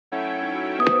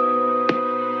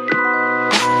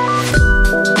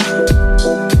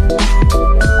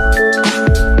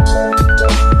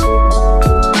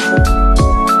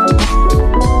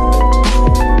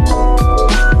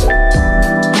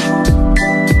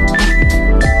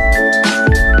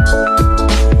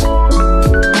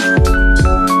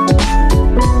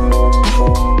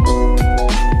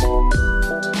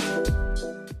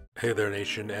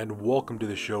and welcome to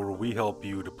the show where we help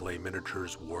you to play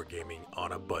miniatures wargaming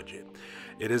on a budget.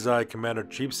 It is I, Commander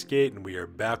Cheapskate, and we are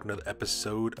back with another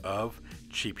episode of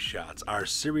Cheap Shots, our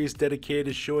series dedicated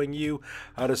to showing you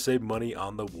how to save money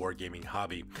on the wargaming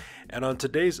hobby. And on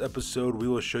today's episode, we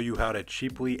will show you how to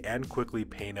cheaply and quickly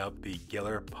paint up the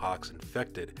Gellerpox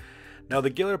Infected. Now,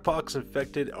 the Gellerpox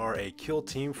Infected are a kill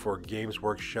team for Games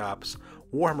Workshop's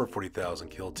Warhammer 40,000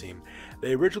 Kill Team.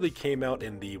 They originally came out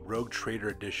in the Rogue Trader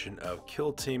edition of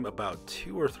Kill Team about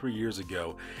 2 or 3 years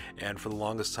ago, and for the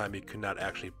longest time you could not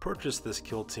actually purchase this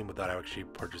Kill Team without actually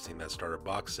purchasing that starter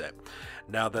box set.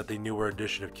 Now that the newer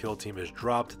edition of Kill Team has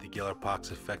dropped, the Gellerpox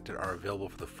Infected are available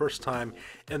for the first time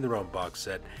in their own box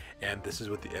set, and this is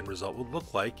what the end result would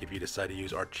look like if you decide to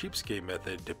use our Cheapskate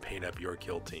method to paint up your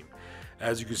Kill Team.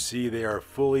 As you can see, they are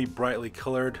fully brightly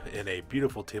colored in a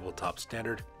beautiful tabletop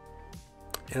standard.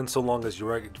 And so long as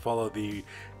you follow the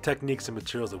techniques and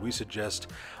materials that we suggest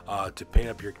to paint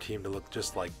up your team to look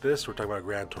just like this, we're talking about a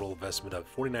grand total investment of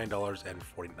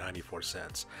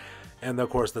 $49.94. And of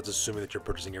course, that's assuming that you're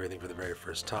purchasing everything for the very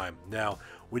first time. Now,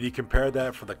 when you compare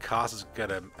that for the cost, you're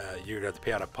gonna have to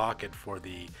pay out of pocket for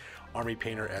the Army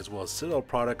Painter as well as Citadel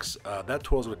products. That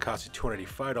total is going to cost you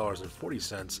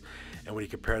 $285.40, and when you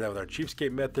compare that with our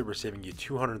Cheapskate method, we're saving you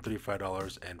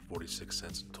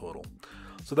 $235.46 in total.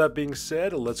 So that being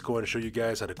said, let's go ahead and show you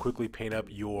guys how to quickly paint up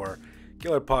your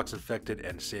Gellerpox Infected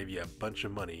and save you a bunch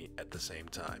of money at the same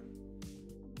time.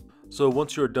 So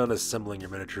once you're done assembling your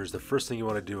miniatures, the first thing you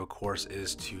want to do, of course,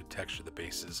 is to texture the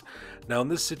bases. Now in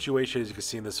this situation, as you can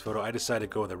see in this photo, I decided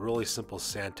to go with a really simple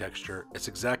sand texture. It's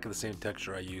exactly the same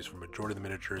texture I use for the majority of the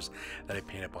miniatures that I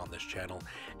paint up on this channel,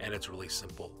 and it's really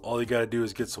simple. All you got to do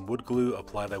is get some wood glue,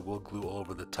 apply that wood glue all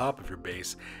over the top of your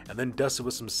base, and then dust it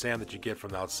with some sand that you get from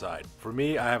the outside. For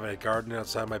me, I have a garden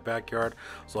outside my backyard,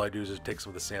 so all I do is just take some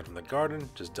of the sand from the garden,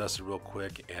 just dust it real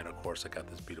quick, and of course I got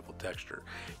this beautiful texture.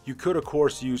 You could, of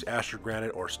course, use granite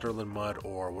or sterling mud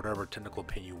or whatever technical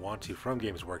paint you want to from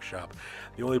Games Workshop.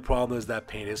 The only problem is that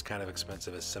paint is kind of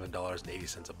expensive at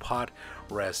 $7.80 a pot,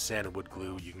 whereas sand and wood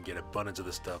glue, you can get abundance of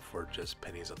this stuff for just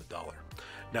pennies on the dollar.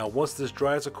 Now once this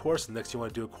dries, of course, the next thing you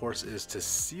want to do, of course, is to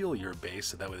seal your base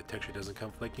so that way the texture doesn't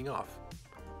come flaking off.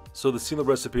 So the sealer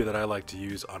recipe that I like to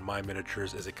use on my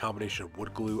miniatures is a combination of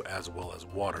wood glue as well as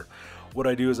water. What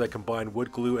I do is I combine wood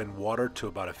glue and water to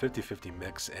about a 50-50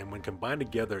 mix, and when combined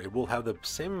together it will have the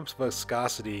same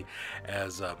viscosity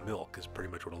as milk is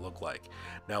pretty much what it'll look like.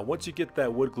 Now once you get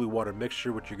that wood glue water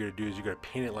mixture, what you're going to do is you're going to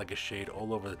paint it like a shade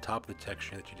all over the top of the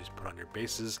texture that you just put on your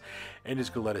bases, and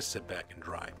just going to let it sit back and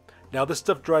dry. Now this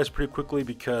stuff dries pretty quickly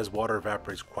because water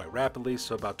evaporates quite rapidly,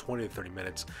 so about 20 to 30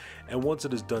 minutes, and once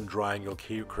it is done drying, you'll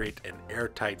create an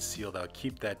airtight seal that will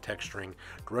keep that texturing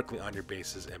directly on your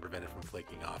bases and prevent it from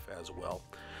flaking off as well.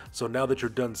 So now that you're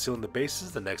done sealing the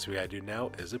bases, the next thing I do now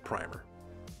is a primer.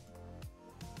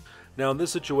 Now in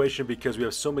this situation, because we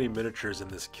have so many miniatures in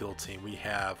this kill team, we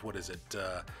have, what is it,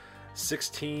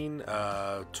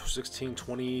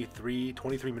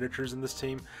 23 miniatures in this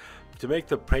team. To make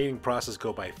the painting process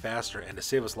go by faster and to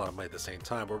save us a lot of money at the same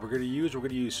time, what we're going to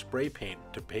use spray paint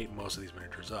to paint most of these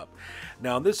miniatures up.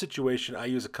 Now in this situation, I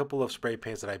use a couple of spray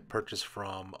paints that I purchased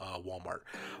from Walmart.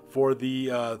 For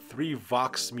the 3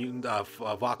 Vox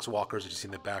Walkers that you see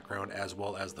in the background, as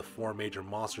well as the 4 major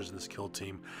monsters in this kill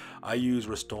team, I use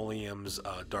Rust-Oleum's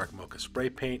Dark Mocha spray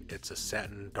paint. It's a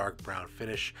satin dark brown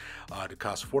finish. It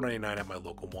costs $4.99 at my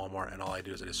local Walmart, and all I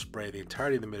do is I just spray the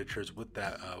entirety of the miniatures with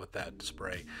that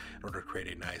spray in order to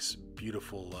create a nice,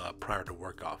 beautiful primer to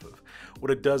work off of.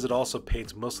 What it does, it also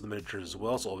paints most of the miniatures as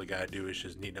well, so all we gotta do is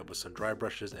just neaten up with some dry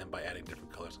brushes and by adding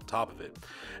different colors on top of it.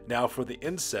 Now for the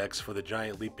insects, for the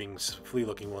giant leaping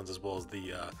flea-looking ones as well as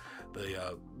the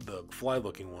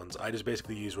fly-looking ones, I just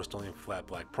basically use Rust-Oleum flat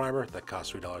black primer that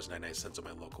costs $3.99 at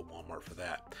my local Walmart for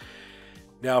that.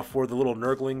 Now for the little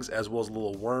nurglings as well as the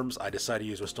little worms, I decided to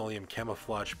use Rust-Oleum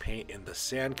camouflage paint in the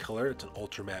sand color. It's an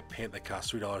ultra matte paint that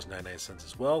costs $3.99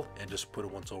 as well, and just put it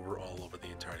once over all over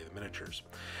the entirety of the miniatures.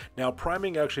 Now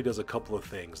priming actually does a couple of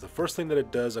things. The first thing that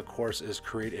it does, of course, is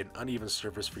create an uneven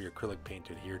surface for your acrylic paint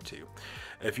to adhere to.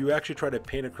 If you actually try to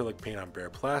paint acrylic paint on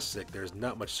bare plastic, there's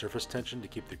not much surface tension to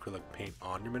keep the acrylic paint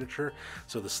on your miniature,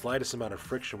 so the slightest amount of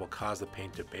friction will cause the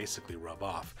paint to basically rub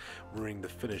off, ruining the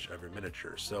finish of your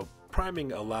miniature. So priming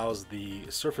pressing allows the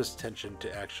surface tension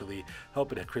to actually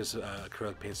help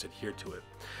acrylic paints to adhere to it.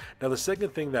 Now the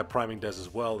second thing that priming does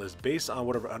as well is based on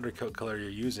whatever undercoat color you're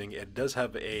using, it does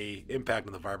have a impact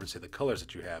on the vibrancy of the colors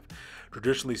that you have.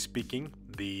 Traditionally speaking,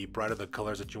 the brighter the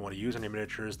colors that you want to use in your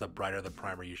miniatures, the brighter the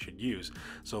primer you should use.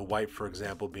 So white, for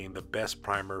example, being the best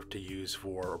primer to use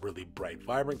for really bright,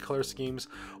 vibrant color schemes,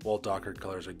 while darker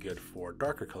colors are good for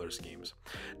darker color schemes.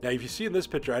 Now, if you see in this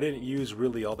picture, I didn't use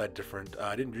really all that different.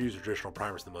 I didn't use traditional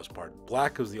primers for the most part.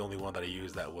 Black was the only one that I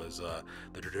used that was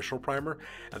the traditional primer.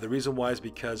 And the reason why is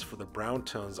because for the brown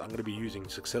tones, I'm going to be using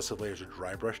successive layers of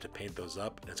dry brush to paint those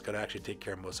up. And it's going to actually take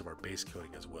care of most of our base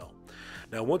coating as well.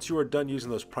 Now, once you are done using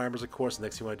those primers, of course, the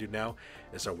next thing you want to do now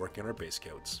is start working on our base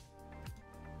coats.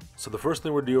 So the first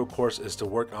thing we're going to do, of course, is to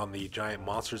work on the giant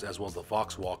monsters as well as the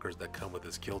Voxwalkers that come with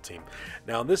this kill team.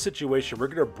 Now in this situation, we're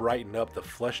going to brighten up the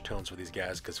flesh tones for these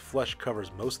guys because flesh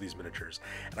covers most of these miniatures.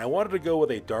 And I wanted to go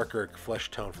with a darker flesh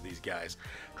tone for these guys.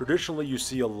 Traditionally, you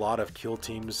see a lot of kill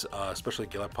teams, especially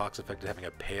Gellerpox Infected, having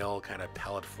a pale kind of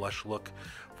pallid flesh look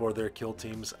for their kill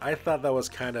teams. I thought that was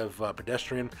kind of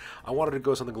pedestrian. I wanted to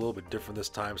go something a little bit different this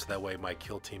time so that way my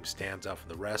kill team stands out from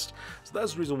the rest. So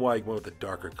that's the reason why I went with a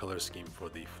darker color scheme for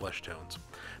the flesh tones.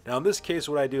 Now in this case,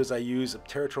 what I do is I use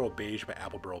Territorial Beige by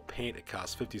Apple Barrel Paint. It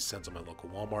costs 50 cents on my local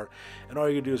Walmart, and all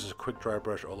you can do is just a quick dry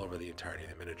brush all over the entirety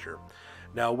of the miniature.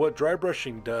 Now what dry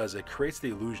brushing does, it creates the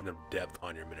illusion of depth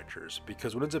on your miniatures,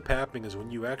 because what ends up happening is when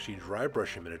you actually dry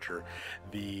brush a miniature,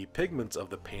 the pigments of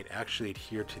the paint actually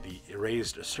adhere to the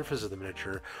erased surface of the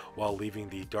miniature while leaving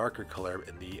the darker color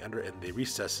in the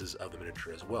recesses of the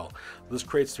miniature as well. This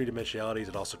creates three-dimensionalities.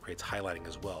 It also creates highlighting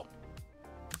as well.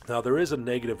 Now there is a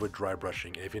negative with dry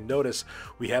brushing. If you notice,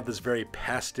 we have this very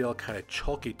pastel kind of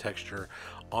chalky texture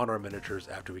on our miniatures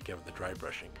after we get with the dry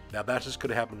brushing. Now that's just going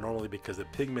to happen normally because the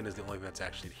pigment is the only thing that's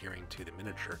actually adhering to the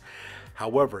miniature.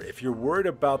 However, if you're worried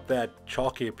about that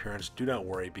chalky appearance, do not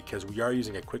worry, because we are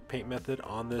using a quick paint method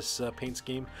on this paint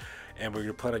scheme, and we're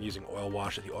going to plan on using oil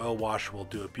wash. And the oil wash will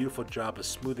do a beautiful job of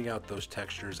smoothing out those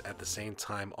textures, at the same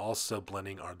time also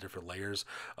blending our different layers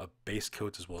of base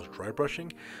coats as well as dry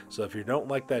brushing. So if you don't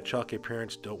like that chalky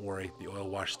appearance, don't worry, the oil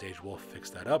wash stage will fix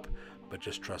that up, but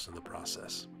just trust in the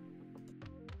process.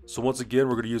 So once again,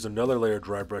 we're going to use another layer of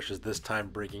dry brushes, this time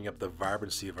breaking up the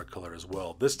vibrancy of our color as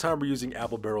well. This time we're using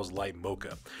Apple Barrel's Light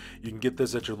Mocha. You can get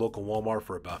this at your local Walmart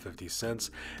for about 50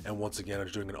 cents. And once again, I'm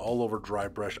just doing an all-over dry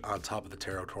brush on top of the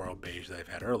Territorial Beige that I've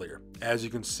had earlier. As you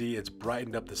can see, it's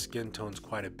brightened up the skin tones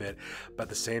quite a bit, but at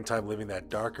the same time leaving that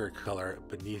darker color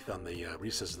beneath on the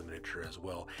recesses of the miniature as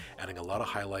well, adding a lot of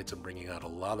highlights and bringing out a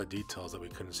lot of details that we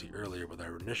couldn't see earlier with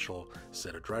our initial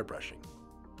set of dry brushing.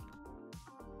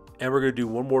 And we're going to do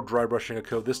one more dry brushing of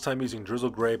coat, this time using Drizzle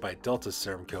Gray by Delta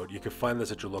Serum Coat. You can find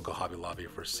this at your local Hobby Lobby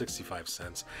for 65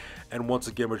 cents. And once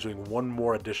again, we're doing one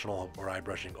more additional dry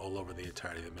brushing all over the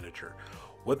entirety of the miniature.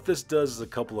 What this does is a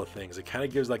couple of things. It kind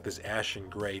of gives like this ashen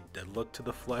gray dead look to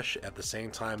the flesh, at the same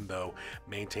time though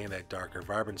maintain that darker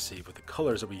vibrancy with the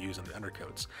colors that we use on the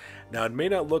undercoats. Now it may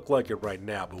not look like it right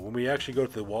now, but when we actually go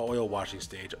to the oil washing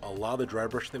stage, a lot of the dry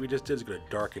brushing that we just did is going to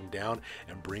darken down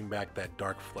and bring back that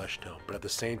dark flesh tone, but at the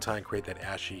same time create that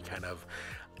ashy kind of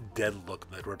dead look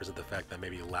that represents the fact that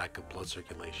maybe lack of blood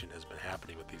circulation has been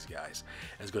happening with these guys.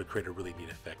 And it's going to create a really neat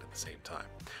effect at the same time.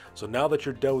 So now that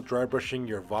you're done with dry brushing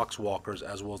your Voxwalkers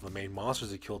as well as the main monsters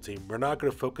of the kill team, we're not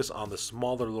going to focus on the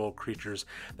smaller little creatures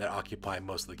that occupy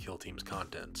most of the kill team's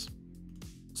contents.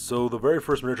 So the very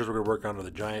first miniatures we're going to work on are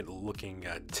the giant looking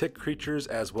tick creatures,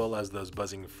 as well as those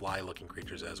buzzing fly looking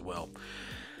creatures as well.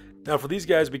 Now for these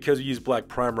guys, because we use black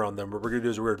primer on them, what we're going to do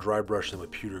is we're going to dry brush them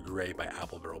with Pewter Gray by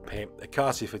Apple Barrel Paint. It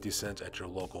costs you 50 cents at your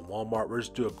local Walmart. We're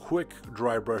just do a quick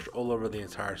dry brush all over the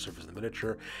entire surface of the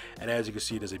miniature, and as you can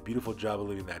see, it does a beautiful job of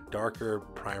leaving that darker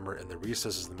primer in the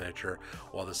recesses of the miniature,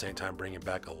 while at the same time bringing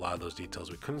back a lot of those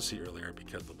details we couldn't see earlier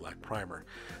because of the black primer.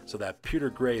 So that Pewter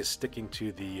Gray is sticking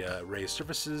to the raised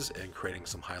surfaces and creating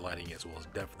some highlighting as well as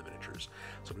depth in the miniatures.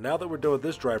 So now that we're done with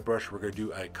this dry brush, we're going to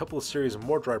do a couple of series of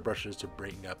more dry brushes to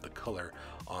bring up the color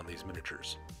on these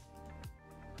miniatures.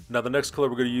 Now the next color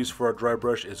we're going to use for our dry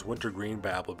brush is Winter Green by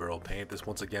Apple Barrel Paint. This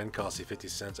once again costs you 50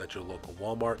 cents at your local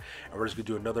Walmart, and we're just going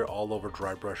to do another all over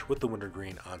dry brush with the Winter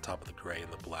Green on top of the gray and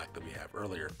the black that we have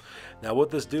earlier. Now what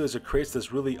this does is it creates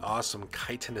this really awesome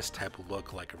chitinous type of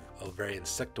look, like a very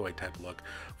insectoid type of look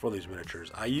for these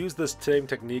miniatures. I use this same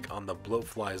technique on the bloat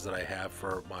flies that I have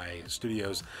for my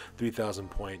studio's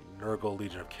 3000 point Nurgle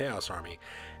Legion of Chaos army.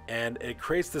 And it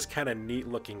creates this kind of neat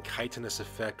looking chitinous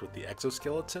effect with the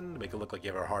exoskeleton to make it look like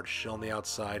you have a hard shell on the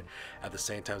outside. At the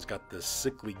same time, it's got this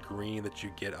sickly green that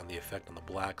you get on the effect on the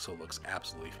black, so it looks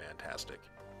absolutely fantastic.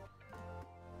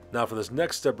 Now for this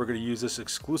next step, we're going to use this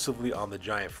exclusively on the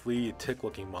giant flea tick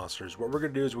looking monsters. What we're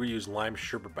going to do is we're going to use Lime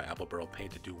Sherbet by Apple Barrel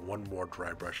Paint to do one more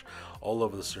dry brush all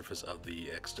over the surface of the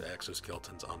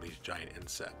exoskeletons on these giant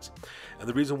insects. And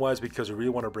the reason why is because we really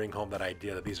want to bring home that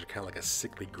idea that these are kind of like a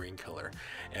sickly green color.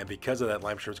 And because of that,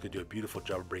 Lime Sherbet's going to do a beautiful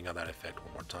job of bringing out that effect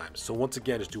one more time. So once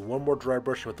again, just do one more dry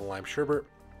brushing with the Lime Sherbet.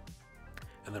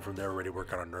 And then from there, we're ready to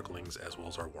work on our nurglings as well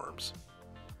as our worms.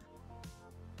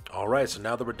 Alright, so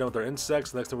now that we're done with our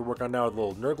insects, the next thing we work on now are the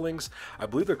little nurglings. I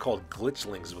believe they're called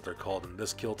glitchlings is what they're called in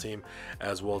this kill team,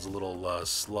 as well as the little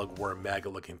slug worm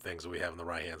maggot looking things that we have on the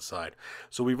right hand side.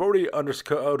 So we've already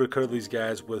undercoated these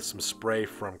guys with some spray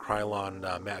from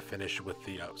Krylon matte finish with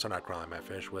the, sorry not Krylon matte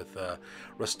finish, with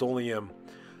Rust-Oleum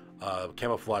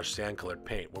camouflage sand colored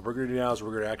paint. What we're going to do now is we're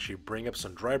going to actually bring up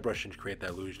some dry brushing to create that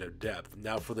illusion of depth.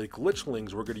 Now for the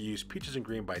glitchlings, we're going to use Peaches and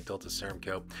Green by Delta Serum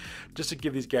Coat just to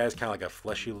give these guys kind of like a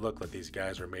fleshy look, like these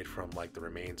guys are made from like the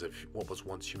remains of what was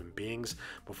once human beings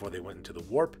before they went into the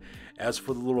warp. As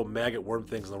for the little maggot worm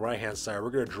things on the right hand side, we're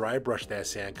going to dry brush that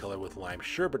sand color with Lime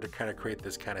Sherbet to kind of create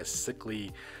this kind of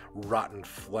sickly rotten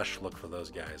flesh look for those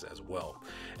guys as well.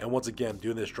 And once again,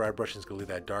 doing this dry brushing is going to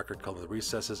leave that darker color in the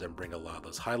recesses and bring a lot of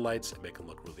those highlights and make them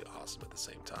look really awesome at the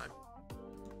same time.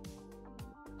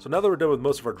 So now that we're done with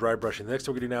most of our dry brushing, the next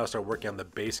thing we're going to do now is start working on the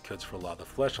base coats for a lot of the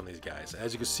flesh on these guys.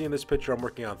 As you can see in this picture, I'm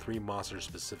working on 3 monsters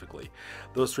specifically.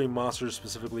 Those 3 monsters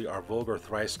specifically are Volgar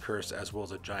Thrice Cursed, as well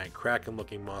as a giant kraken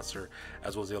looking monster,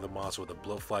 as well as the other monster with a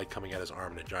blowfly coming at his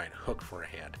arm and a giant hook for a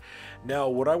hand. Now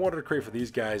what I wanted to create for these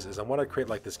guys is I want to create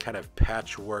like this kind of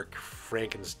patchwork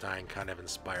Frankenstein kind of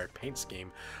inspired paint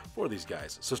scheme for these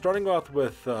guys. So starting off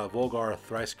with Volgar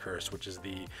Thrice Cursed, which is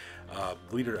the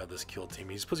leader of this kill team.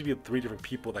 He's supposed to be 3 different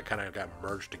people that kind of got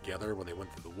merged together when they went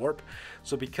through the warp.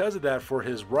 So because of that, for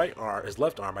his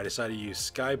left arm, I decided to use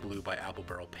Sky Blue by Apple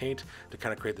Barrel Paint to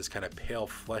kind of create this kind of pale,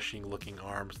 fleshy looking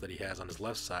arms that he has on his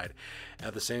left side.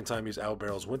 At the same time, use Apple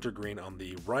Barrel's Wintergreen on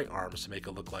the right arms to make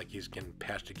it look like he's getting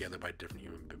patched together by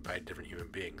different human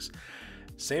beings.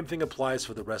 Same thing applies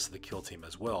for the rest of the kill team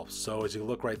as well. So as you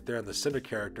look right there in the center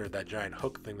character, that giant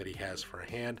hook thing that he has for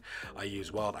a hand, I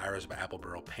use Wild Iris by Apple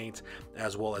Barrel Paint,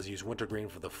 as well as use Wintergreen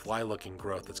for the fly looking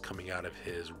growth that's coming out of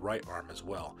his right arm as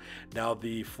well. Now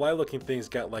the fly looking thing's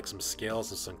got like some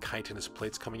scales and some chitinous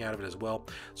plates coming out of it as well,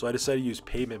 so I decided to use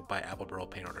Pavement by Apple Barrel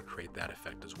Paint in order to create that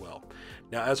effect as well.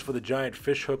 Now as for the giant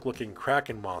fish hook looking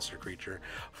kraken monster creature,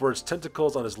 for its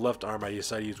tentacles on his left arm, I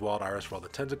decided to use Wild Iris for all the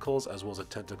tentacles, as well as the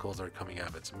tentacles that are coming out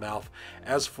of its mouth.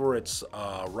 As for its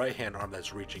right hand arm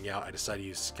that's reaching out, I decided to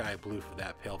use Sky Blue for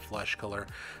that pale flesh color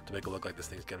to make it look like this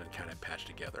thing's gonna kind of patch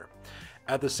together.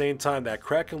 At the same time, that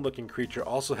kraken looking creature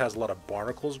also has a lot of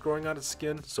barnacles growing on its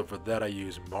skin, so for that I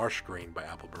use Marsh Green by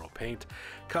Apple Barrel Paint.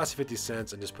 Cost 50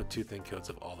 cents, and just put 2 thin coats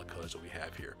of all the colors that we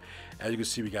have here. As you can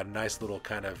see, we got a nice little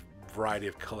kind of variety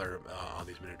of color on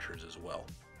these miniatures as well.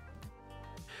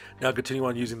 Now continue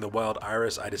on using the Wild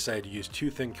Iris, I decided to use 2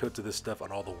 thin coats of this stuff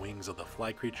on all the wings of the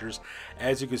fly creatures.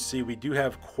 As you can see, we do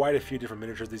have quite a few different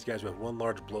miniatures. These guys, we have 1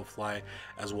 large blowfly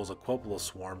as well as a couple of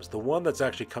swarms. The one that's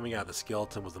actually coming out of the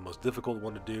skeleton was the most difficult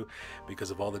one to do because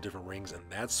of all the different rings in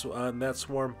that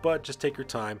swarm, but just take your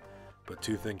time, put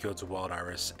 2 thin coats of Wild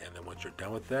Iris, and then once you're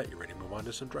done with that, you're ready to move on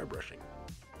to some dry brushing.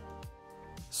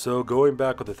 So going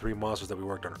back with the 3 monsters that we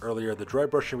worked on earlier, the dry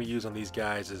brushing we use on these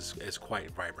guys is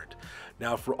quite vibrant.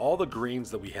 Now for all the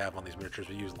greens that we have on these miniatures,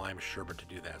 we use Lime Sherbet to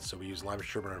do that. So we use Lime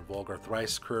Sherbet on Volgar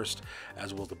Thrice Cursed,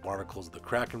 as well as the barnacles of the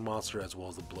kraken monster, as well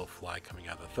as the blowfly coming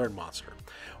out of the 3rd monster.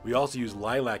 We also use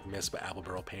Lilac Mist by Apple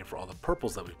Barrel Paint for all the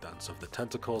purples that we've done. So for the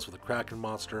tentacles for the kraken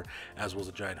monster, as well as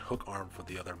a giant hook arm for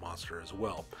the other monster as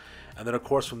well. And then of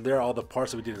course from there, all the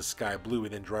parts that we did in Sky Blue, we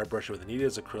then dry brush it with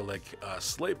Anita's acrylic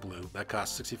Slate Blue. That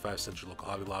costs 65 cents at your local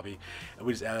Hobby Lobby, and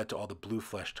we just add that to all the blue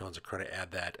flesh tones to try to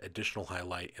add that additional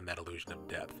highlight and that illusion of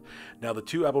depth. Now the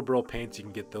 2 Apple Barrel paints, you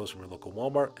can get those from your local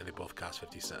Walmart, and they both cost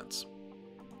 50 cents.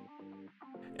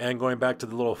 And going back to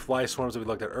the little fly swarms that we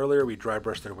looked at earlier, we dry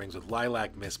brushed their wings with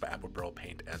Lilac Mist by Apple Barrel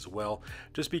Paint as well.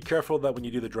 Just be careful that when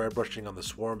you do the dry brushing on the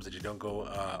swarms that you don't go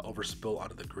overspill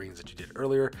onto the greens that you did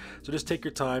earlier. So just take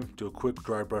your time, do a quick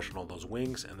dry brush on all those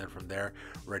wings, and then from there,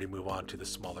 ready to move on to the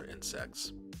smaller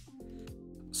insects.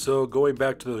 So going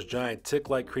back to those giant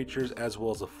tick-like creatures as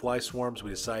well as the fly swarms,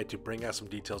 we decided to bring out some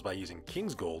details by using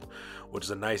King's Gold, which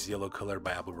is a nice yellow color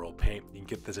by Apple Barrel Paint. You can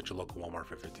get this at your local Walmart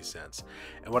for 50 cents.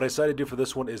 And what I decided to do for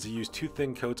this one is to use 2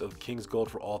 thin coats of King's Gold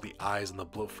for all the eyes and the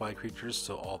blowfly creatures.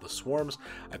 So all the swarms,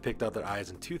 I picked out their eyes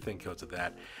in 2 thin coats of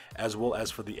that, as well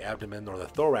as for the abdomen or the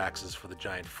thoraxes for the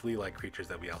giant flea-like creatures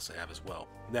that we also have as well.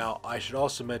 Now, I should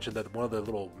also mention that one of the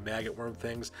little maggot worm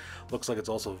things looks like it's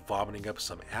also vomiting up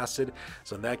some acid.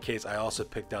 So in that case, I also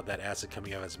picked out that acid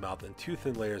coming out of its mouth in 2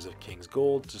 thin layers of King's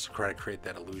Gold, just to try to create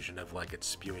that illusion of like it's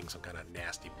spewing some kind of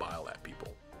nasty bile at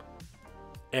people.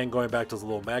 And going back to those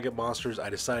little maggot monsters, I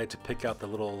decided to pick out the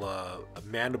little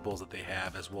mandibles that they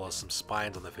have, as well as some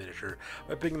spines on the finisher,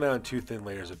 by picking that on 2 thin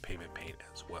layers of pigment paint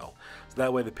as well. So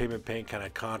that way the pigment paint kind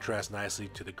of contrasts nicely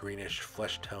to the greenish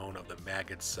flesh tone of the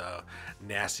maggot's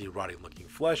nasty, rotting looking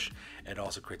flesh, and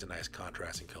also creates a nice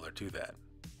contrasting color to that.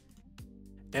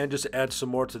 And just to add some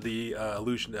more to the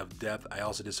illusion of depth, I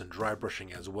also did some dry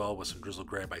brushing as well with some Drizzle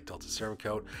Gray by Delta Serum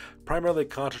Coat. Primarily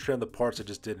concentrated on the parts I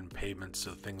just did in pavement,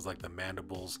 so things like the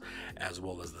mandibles, as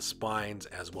well as the spines,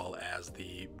 as well as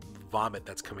the vomit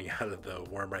that's coming out of the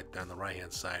worm right there on the right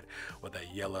hand side, with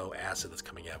that yellow acid that's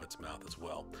coming out of its mouth as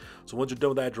well. So once you're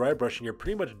done with that dry brushing, you're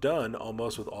pretty much done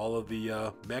almost with all of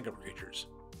the maggot creatures.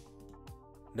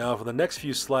 Now for the next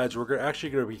few slides, we're actually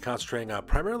going to be concentrating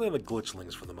primarily on the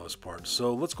glitchlings for the most part.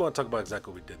 So let's go and talk about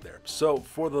exactly what we did there. So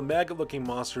for the maggot looking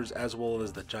monsters, as well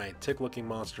as the giant tick looking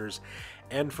monsters,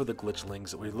 and for the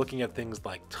glitchlings, we're looking at things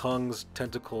like tongues,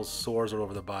 tentacles, sores all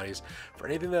over the bodies. For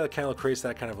anything that kind of creates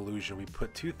that kind of illusion, we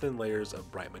put 2 thin layers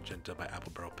of bright magenta by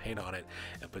Apple Barrel paint on it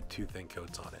and put 2 thin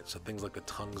coats on it. So things like the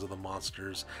tongues of the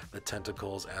monsters, the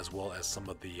tentacles, as well as some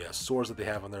of the sores that they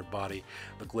have on their body,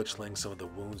 the glitchlings, some of the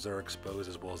wounds that are exposed,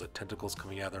 as well as the tentacles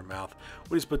coming out of their mouth.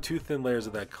 We just put 2 thin layers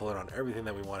of that color on everything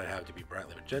that we want to have to be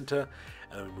brightly magenta,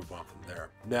 and then we move on from there.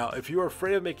 Now, if you are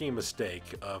afraid of making a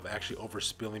mistake of actually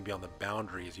overspilling beyond the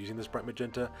boundaries using this bright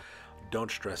magenta, don't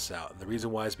stress out. And the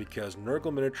reason why is because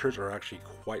Nurgle miniatures are actually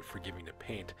quite forgiving to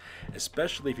paint,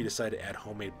 especially if you decide to add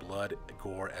homemade blood,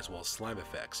 gore, as well as slime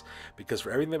effects. Because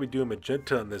for everything that we do in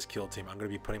magenta on this kill team, I'm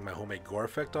going to be putting my homemade gore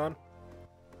effect on.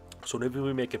 So whenever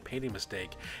we make a painting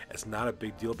mistake, it's not a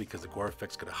big deal because the gore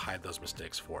effect's going to hide those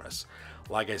mistakes for us.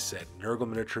 Like I said, Nurgle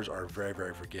miniatures are very,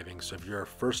 very forgiving. So if you're a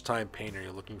first-time painter,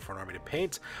 you're looking for an army to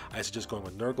paint, I suggest going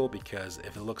with Nurgle, because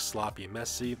if it looks sloppy and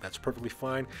messy, that's perfectly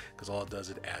fine, because all it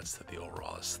does, it adds to the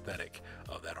overall aesthetic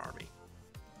of that army.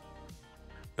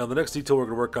 Now the next detail we're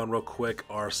going to work on real quick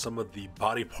are some of the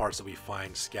body parts that we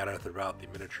find scattered throughout the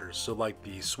miniatures. So like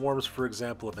the swarms, for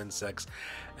example, of insects,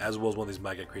 as well as one of these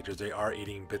maggot creatures, they are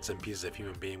eating bits and pieces of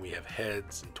human being. We have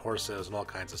heads and torsos and all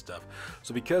kinds of stuff.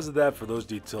 So because of that, for those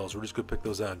details, we're just going to pick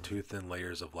those out in 2 thin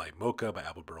layers of light mocha by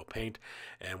Apple Barrel paint.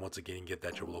 And once again, you can get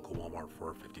that at your local Walmart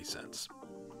for 50 cents.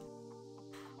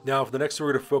 Now for the next thing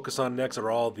we're going to focus on next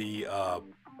are all the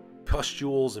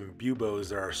pustules and buboes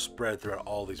that are spread throughout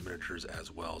all these miniatures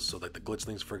as well. So like the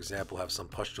glitchlings, for example, have some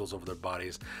pustules over their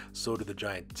bodies. So do the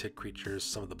giant tick creatures,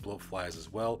 some of the blowflies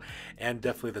as well, and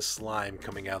definitely the slime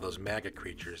coming out of those maggot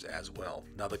creatures as well.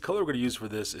 Now the color we're going to use for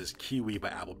this is Kiwi by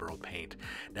Apple Barrel paint.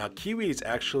 Now Kiwi is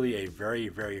actually a very,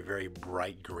 very, very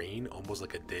bright green, almost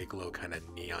like a day glow kind of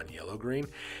neon yellow green,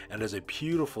 and does a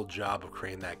beautiful job of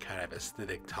creating that kind of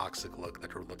aesthetic toxic look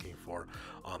that we're looking for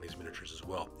on these miniatures as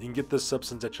well. You can get this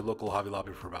substance at your local Hobby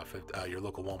Lobby for about your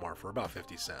local Walmart for about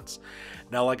 50 cents.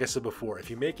 Now, like I said before, if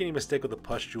you make any mistake with the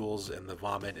pustules and the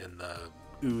vomit and the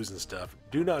ooze and stuff,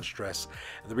 do not stress.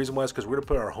 And the reason why is because we're going to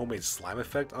put our homemade slime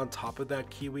effect on top of that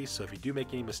Kiwi. So if you do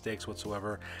make any mistakes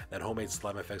whatsoever, that homemade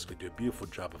slime effect is going to do a beautiful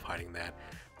job of hiding that.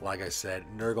 Like I said,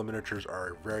 Nurgle miniatures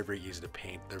are very, very easy to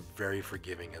paint. They're very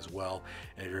forgiving as well.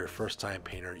 And if you're a first-time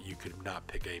painter, you could not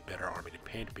pick a better army to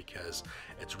paint because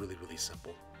it's really, really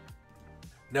simple.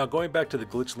 Now going back to the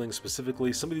glitchlings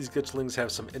specifically, some of these glitchlings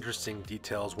have some interesting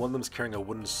details. One of them is carrying a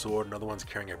wooden sword, another one's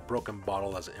carrying a broken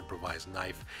bottle as an improvised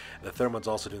knife. The third one's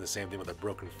also doing the same thing with a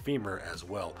broken femur as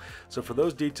well. So for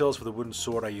those details, for the wooden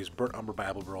sword, I used Burnt Umber by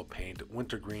Apple Barrel paint,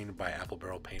 Wintergreen by Apple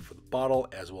Barrel paint for the bottle,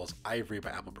 as well as Ivory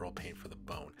by Apple Barrel paint for the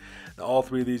bone. Now all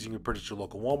 3 of these you can purchase at your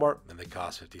local Walmart, and they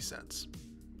cost 50 cents.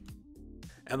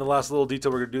 And the last little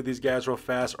detail we're going to do these guys real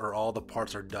fast are all the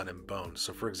parts are done in bone.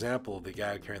 So for example, the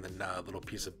guy carrying the little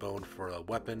piece of bone for a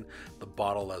weapon, the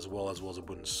bottle as well as a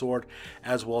wooden sword,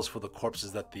 as well as for the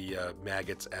corpses that the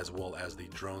maggots as well as the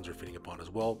drones are feeding upon as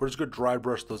well. We're just going to dry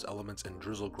brush those elements in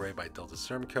Drizzle Gray by Delta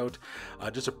Serum Coat,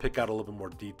 just to pick out a little bit more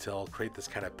detail, create this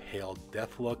kind of pale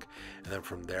death look, and then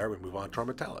from there we move on to our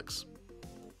metallics.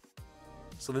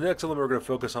 So the next element we're going to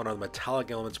focus on are the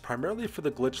metallic elements, primarily for the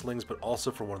glitchlings, but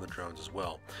also for one of the drones as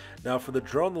well. Now for the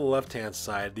drone on the left-hand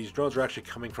side, these drones are actually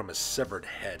coming from a severed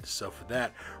head. So for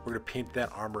that, we're going to paint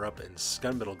that armor up in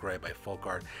Gunmetal Gray by Folk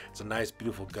Art. It's a nice,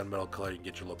 beautiful gunmetal color. You can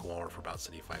get your local Walmart for about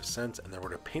 75 cents. And then we're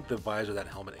going to paint the visor of that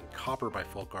helmet in copper by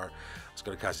Folk Art. It's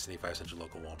going to cost you 75 cents at your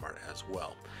local Walmart as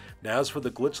well. Now as for the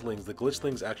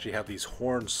glitchlings actually have these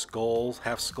horned skulls,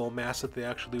 half skull masks that they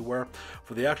actually wear.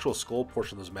 For the actual skull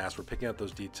portion of those masks, we're picking out those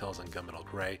those details in gunmetal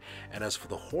gray. And as for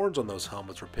the horns on those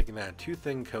helmets, we're picking that in 2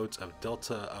 thin coats of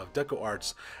Deco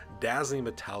Arts Dazzling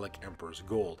Metallic Emperor's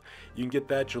Gold. You can get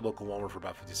that at your local Walmart for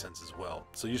about 50 cents as well.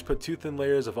 So you just put 2 thin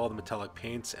layers of all the metallic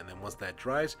paints, and then once that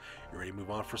dries, you're ready to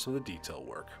move on for some of the detail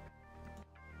work.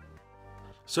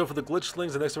 So for the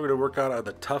glitchlings, the next thing we're going to work on are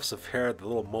the tufts of hair, the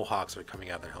little mohawks that are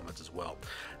coming out of their helmets as well.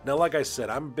 Now, like I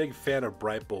said, I'm a big fan of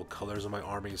bright, bold colors in my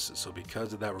armies, so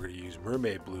because of that, we're going to use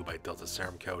Mermaid Blue by Delta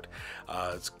Serum Coat.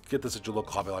 Let's get this at your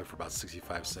local Hobby Lobby for about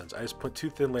 65 cents. I just put 2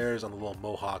 thin layers on the little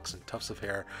mohawks and tufts of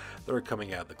hair that are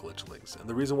coming out of the glitchlings. And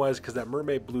the reason why is because that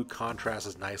Mermaid Blue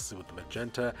contrasts nicely with the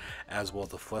magenta, as well as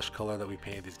the flesh color that we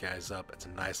painted these guys up. It's a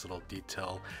nice little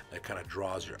detail that kind of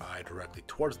draws your eye directly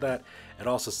towards that. It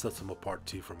also sets them apart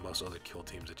too from most other kill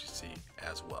teams that you see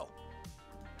as well.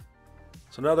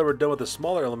 So now that we're done with the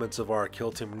smaller elements of our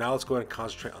kill team, now let's go ahead and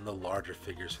concentrate on the larger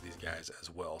figures for these guys as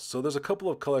well. So there's a couple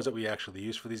of colors that we actually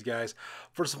use for these guys.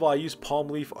 First of all, I use palm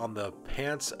leaf on the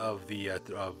pants of the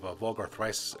Volgar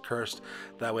Thrice Cursed.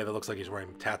 That way that looks like he's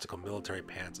wearing tactical military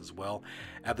pants as well.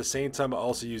 At the same time, I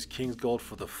also use King's Gold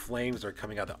for the flames that are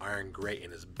coming out of the iron gray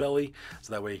in his belly,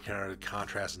 so that way he kind of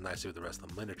contrasts nicely with the rest of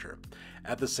the miniature.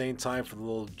 At the same time, for the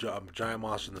little giant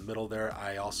monster in the middle there,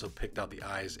 I also picked out the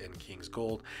eyes in King's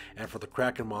Gold, and for the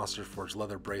Kraken monster for his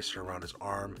leather bracer around his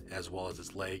arm as well as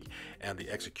his leg, and the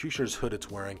Executioner's hood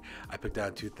it's wearing, I picked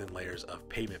out 2 thin layers of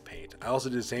pavement paint. I also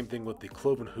did the same thing with the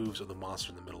cloven hooves of the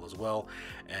monster in the middle as well,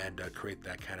 and create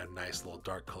that kind of nice little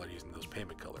dark color using those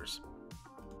pavement colors.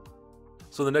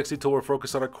 So the next detail we're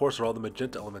focused on, of course, are all the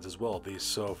magenta elements as well.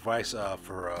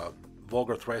 For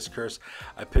Volgar Thrice Curse,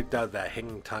 I picked out that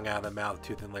hanging tongue out of the mouth,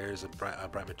 2 thin layers of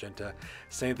bright magenta.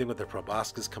 Same thing with the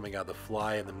proboscis coming out of the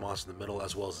fly and the monster in the middle,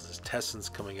 as well as his intestines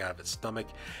coming out of its stomach.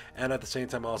 And at the same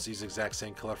time, I also use the exact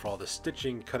same color for all the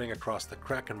stitching cutting across the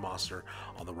Kraken monster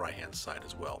on the right hand side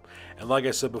as well. And like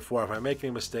I said before, if I make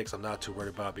any mistakes, I'm not too worried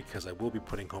about it because I will be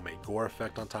putting homemade gore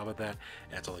effect on top of that,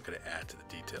 and it's only going to add to the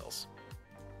details.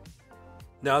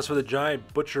 Now, as for the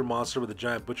giant butcher monster with the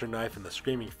giant butcher knife and the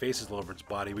screaming faces all over its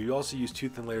body, we also use 2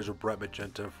 thin layers of bright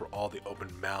magenta for all the open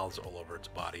mouths all over its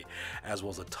body, as well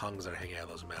as the tongues that are hanging out of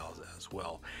those mouths as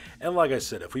well. And like I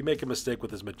said, if we make a mistake with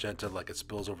this magenta, like it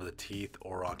spills over the teeth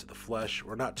or onto the flesh,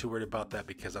 we're not too worried about that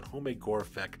because that homemade gore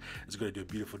effect is going to do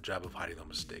a beautiful job of hiding those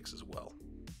mistakes as well.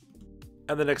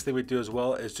 And the next thing we do as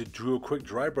well is to do a quick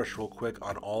dry brush real quick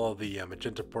on all of the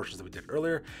magenta portions that we did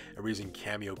earlier. And we're using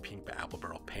Cameo Pink by Apple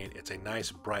Barrel Paint. It's a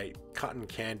nice bright cotton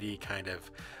candy kind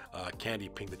of candy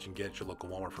pink that you can get at your local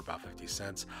Walmart for about 50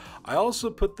 cents. I also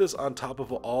put this on top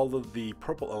of all of the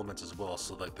purple elements as well,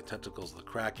 so like the tentacles of the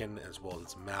Kraken, as well as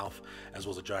its mouth, as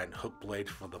well as a giant hook blade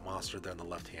for the monster there on the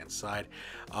left hand side.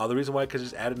 The reason why, because I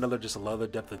just added another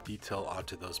depth of detail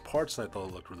onto those parts, and I thought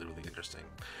it looked really, really interesting.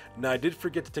 Now, I did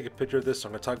forget to take a picture of this, so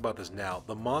I'm going to talk about this now.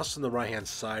 The monster on the right hand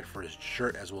side for his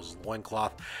shirt as well as his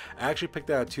loincloth, I actually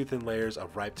picked out 2 thin layers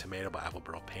of Ripe Tomato by Apple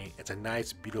Barrel Paint. It's a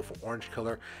nice, beautiful orange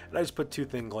color, and I just put 2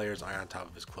 thin layers on top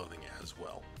of his clothing as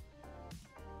well.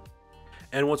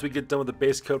 And once we get done with the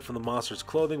base coat from the monster's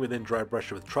clothing, we then dry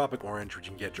brush it with Tropic Orange, which you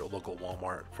can get at your local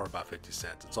Walmart for about 50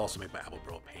 cents. It's also made by Apple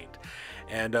Barrel Paint.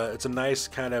 And it's a nice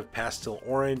kind of pastel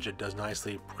orange. It does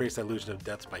nicely, creates that illusion of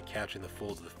depth by capturing the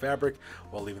folds of the fabric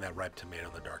while leaving that ripe tomato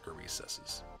in the darker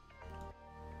recesses.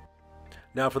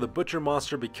 Now for the butcher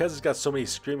monster, because it's got so many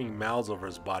screaming mouths over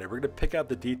his body, we're going to pick out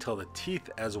the detail of the teeth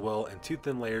as well in 2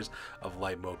 thin layers of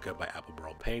Light Mocha by Apple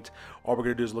Barrel Paint. All we're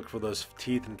going to do is look for those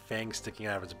teeth and fangs sticking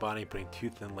out of its body, putting 2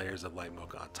 thin layers of Light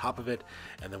Mocha on top of it.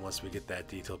 And then once we get that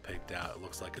detail picked out, it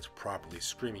looks like it's properly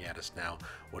screaming at us now,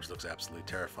 which looks absolutely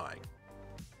terrifying.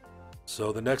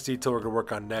 So the next detail we're going to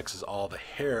work on next is all the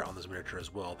hair on this miniature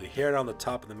as well. The hair on the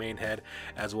top of the main head,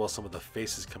 as well as some of the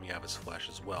faces coming out of his flesh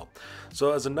as well.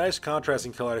 So as a nice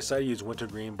contrasting color, I decided to use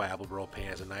Wintergreen by Apple Barrel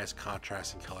Paint as a nice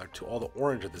contrasting color to all the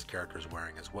orange that this character is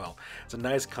wearing as well. It's a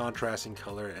nice contrasting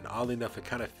color, and oddly enough, it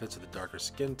kind of fits with the darker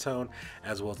skin tone,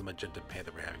 as well as the magenta paint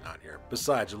that we're having on here.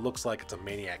 Besides, it looks like it's a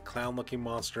maniac clown looking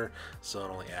monster, so it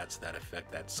only adds to that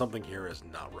effect that something here is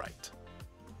not right.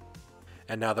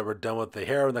 And now that we're done with the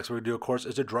hair, next what we do, of course,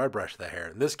 is to dry brush the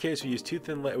hair. In this case, we use 2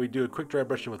 thin layers. We do a quick dry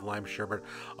brushing with lime sherbet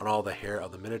on all the hair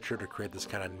of the miniature to create this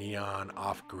kind of neon,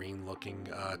 off-green looking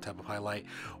type of highlight.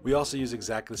 We also use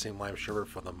exactly the same lime sherbet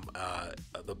for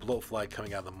the bloatfly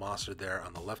coming out of the monster there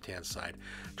on the left-hand side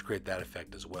to create that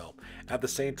effect as well. At the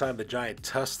same time, the giant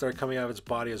tusks that are coming out of its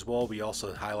body as well, we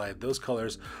also highlighted those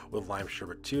colors with lime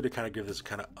sherbet too to kind of give this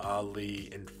kind of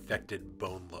oddly infected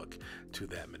bone look to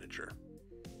that miniature.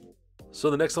 So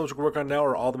the next elements we're going to work on now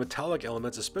are all the metallic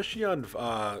elements, especially on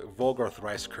Volgar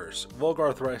Thrice Curse.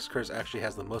 Volgar Thrice Curse actually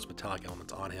has the most metallic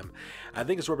elements on him. I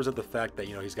think it's represent the fact that,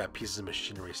 you know, he's got pieces of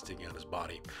machinery sticking on his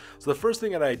body. So the first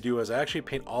thing that I do is I actually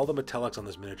paint all the metallics on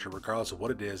this miniature, regardless of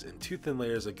what it is, in 2 thin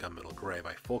layers of gunmetal gray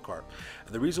by Volgar.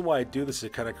 And the reason why I do this is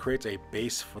it kind of creates a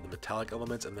base for the metallic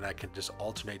elements, and then I can just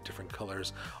alternate different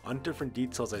colors on different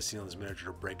details I see on this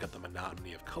miniature to break up the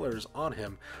monotony of colors on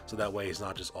him, so that way he's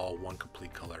not just all one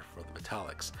complete color for the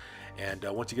metallics. And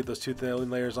once you get those 2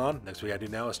 thin layers on, next what you gotta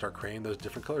do now is start creating those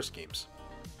different color schemes.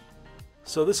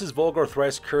 So this is Volgar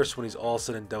Thrice Curse when he's all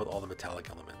said and done with all the metallic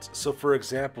elements. So for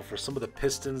example, for some of the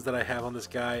pistons that I have on this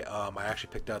guy, I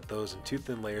actually picked out those in 2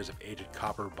 thin layers of aged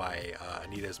copper by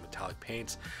Anita's metallic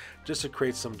paints, just to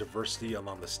create some diversity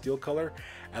along the steel color.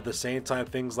 At the same time,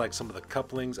 things like some of the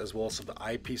couplings as well as some of the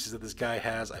eyepieces that this guy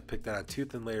has, I picked out on 2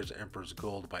 thin layers of Emperor's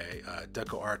Gold by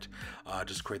Deco Art,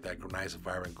 just to create that nice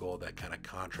vibrant gold that kind of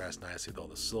contrasts nicely with all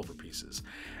the silver pieces.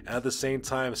 And at the same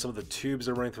time, some of the tubes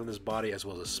that are running through his body as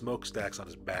well as the smokestacks on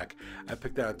his back, I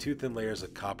picked out 2 thin layers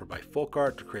of copper by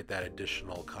Volgar to create that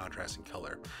additional contrasting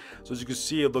color. So as you can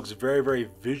see, it looks very, very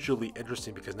visually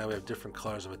interesting because now we have different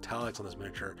colors of metallics on this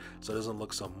miniature, so it doesn't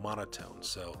look so monotone.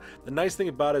 So the nice thing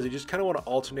about it is you just kind of want to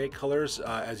alternate colors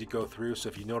as you go through. So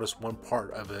if you notice one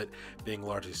part of it being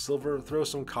largely silver, throw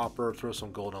some copper, throw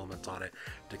some gold elements on it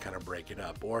to kind of break it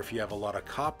up. Or if you have a lot of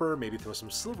copper, maybe throw some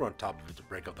silver on top of it to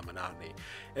break up the monotony.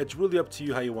 It's really up to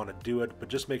you how you want to do it, but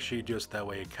just make sure you do it so that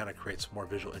way it kind of creates more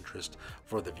visual interest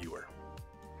for the viewer.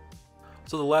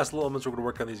 So the last little elements we're going to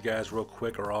work on these guys real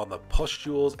quick are all the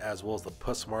pustules as well as the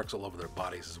pus marks all over their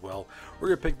bodies as well. We're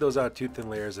going to pick those out 2 thin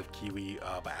layers of kiwi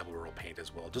by Abelroll paint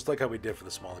as well, just like how we did for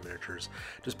the smaller miniatures.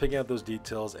 Just picking out those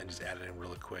details and just adding in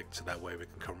really quick so that way we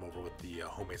can come over with the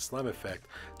homemade slime effect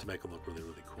to make them look really,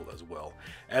 really cool as well.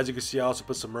 As you can see, I also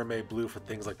put some mermaid blue for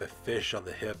things like the fish on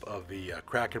the hip of the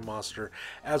Kraken monster,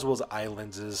 as well as eye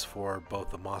lenses for both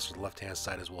the monster on the left hand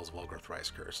side as well as Volgar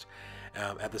Thrice Cursed.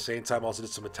 At the same time, I also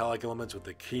did some metallic elements with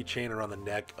the keychain around the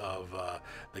neck of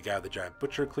the guy with the giant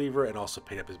butcher cleaver, and also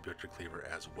paint up his butcher cleaver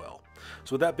as well.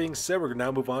 So with that being said, we're going to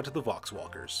now move on to the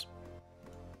Voxwalkers.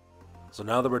 So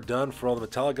now that we're done for all the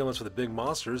metallic elements for the big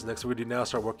monsters, next we're going to do now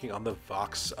start working on the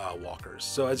Vox Walkers.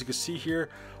 So as you can see here,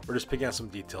 we're just picking out some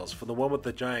details. For the one with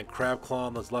the giant crab claw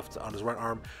on his left, on his right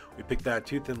arm, we picked out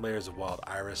 2 thin layers of wild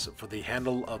iris. For the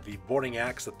handle of the boarding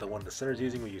axe that the one in the center is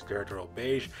using, we used territorial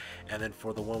beige. And then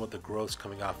for the one with the growths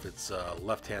coming off its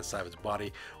left hand side of its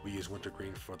body, we used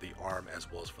wintergreen for the arm as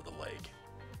well as for the leg.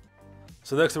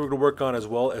 So next thing we're going to work on as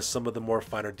well as some of the more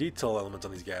finer detail elements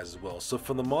on these guys as well. So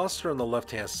from the monster on the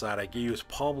left hand side, I used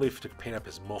palm leaf to paint up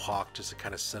his mohawk just to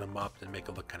kind of set him up and make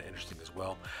it look kind of interesting as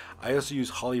well. I also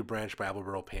used holly branch by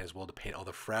Abelroll paint as well to paint all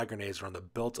the frag grenades around the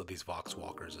belts of these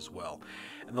Voxwalkers as well.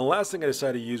 And the last thing I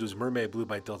decided to use was mermaid blue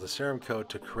by Delta Serum Coat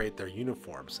to create their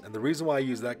uniforms. And the reason why I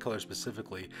use that color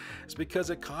specifically is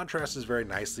because it contrasts very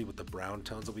nicely with the brown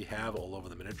tones that we have all over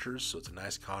the miniatures, so it's a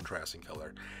nice contrasting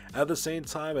color. At the same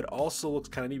time, it also looks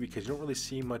kind of neat because you don't really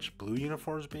see much blue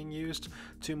uniforms being used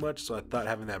too much, so I thought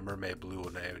having that mermaid blue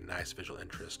would have a nice visual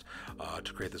interest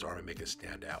to create this army and make it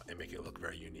stand out and make it look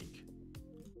very unique.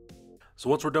 So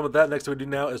once we're done with that, next thing we do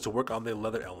now is to work on the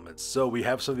leather elements. So we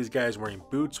have some of these guys wearing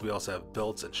boots, we also have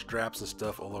belts and straps and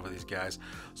stuff all over these guys.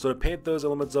 So to paint those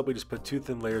elements up, we just put 2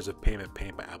 thin layers of pigment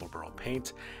paint by Abelroll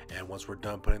paint. And once we're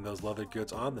done putting those leather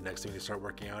goods on, the next thing we start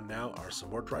working on now are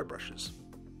some more dry brushes.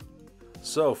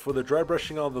 So for the dry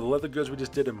brushing on the leather goods we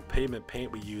just did in pavement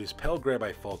paint, we use Pale Gray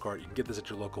by Volgar. You can get this at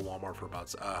your local Walmart for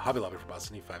about Hobby Lobby for about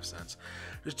 75 cents.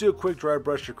 Just do a quick dry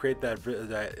brush to create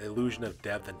that illusion of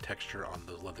depth and texture on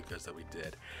those leather goods that we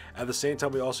did. At the same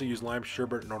time, we also use lime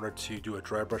sherbet in order to do a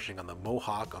dry brushing on the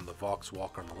mohawk on the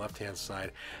Voxwalker on the left hand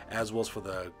side, as well as for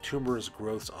the tumorous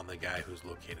growths on the guy who's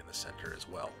located in the center as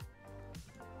well.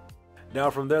 Now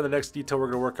from there, the next detail we're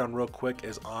going to work on real quick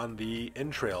is on the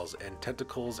entrails and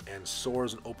tentacles and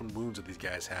sores and open wounds that these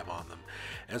guys have on them.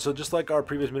 And so just like our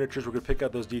previous miniatures, we're going to pick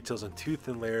out those details in 2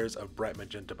 thin layers of bright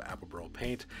magenta Abelroll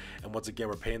paint. And once again,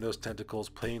 we're painting those tentacles,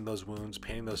 painting those wounds,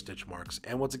 painting those stitch marks.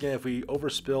 And once again, if we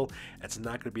overspill, it's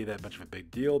not going to be that much of a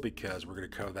big deal because we're going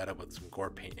to cover that up with some gore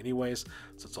paint anyways.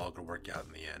 So it's all going to work out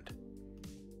in the end.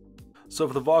 So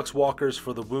for the Voxwalkers,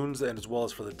 for the wounds and as well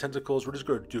as for the tentacles, we're just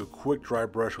going to do a quick dry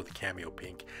brush with Cameo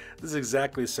Pink. This is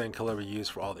exactly the same color we use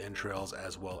for all the entrails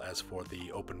as well as for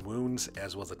the open wounds,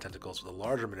 as well as the tentacles for the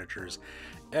larger miniatures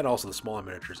and also the smaller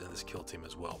miniatures in this kill team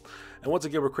as well. And once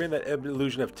again, we're creating that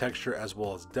illusion of texture as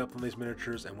well as depth on these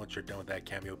miniatures, and once you're done with that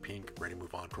Cameo Pink, ready to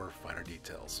move on to our finer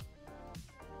details.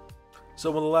 So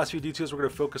one of the last few details we're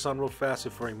going to focus on real fast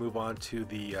before we move on to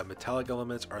the metallic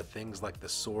elements are things like the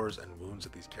sores and wounds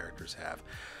that these characters have.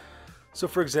 So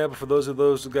for example, for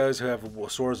those guys who have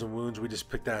sores and wounds, we just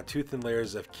picked out 2 thin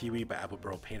layers of Kiwi by Apple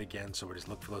Barrel paint again, so we just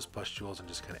look for those pustules and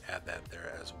just kind of add that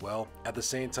there as well. At the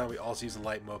same time, we also use a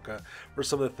light mocha for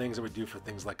some of the things that we do for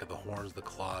things like the horns, the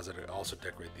claws, that also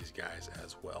decorate these guys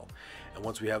as well. And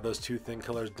once we have those 2 thin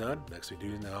colors done, next we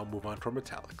do now move on to our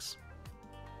metallics.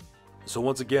 So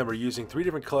once again, we're using 3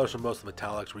 different colors for most of the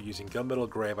metallics. We're using Gunmetal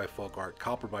Gray by Folk Art,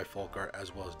 Copper by Folk Art,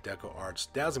 as well as Deco Art's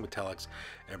Dazzling Metallics,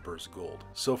 Emperor's Gold.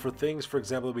 So for things, for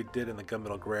example, that we did in the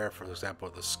Gunmetal Gray, for example,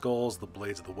 the skulls, the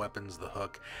blades of the weapons, the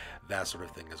hook, that sort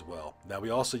of thing as well. Now we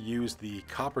also used the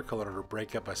Copper color to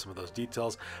break up by some of those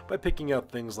details by picking out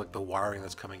things like the wiring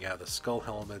that's coming out of the skull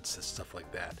helmets and stuff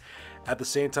like that. At the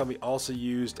same time, we also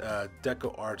used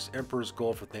Deco Art's Emperor's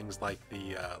Gold for things like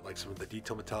the like some of the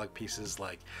detail metallic pieces,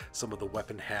 like some of the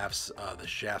weapon halves, the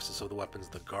shafts of some of the weapons,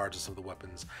 the guards of some of the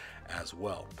weapons as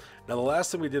well. Now the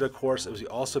last thing we did, of course, was we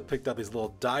also picked out these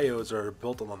little diodes that are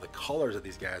built on the colors that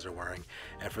these guys are wearing,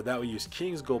 and for that we used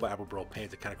King's Gold by Apple Barrel paint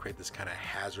to kind of create this kind of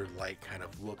hazard light kind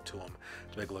of look to them,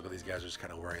 to make a look at these guys are just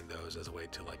kind of wearing those as a way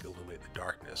to like illuminate the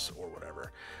darkness or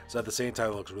whatever. So at the same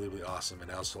time, it looks really, really awesome,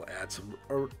 and also adds some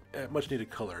much needed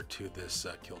color to this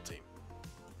kill team.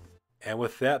 And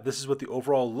with that, this is what the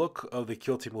overall look of the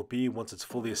kill team will be once it's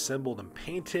fully assembled and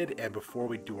painted and before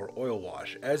we do our oil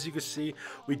wash. As you can see,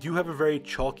 we do have a very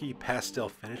chalky pastel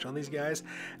finish on these guys,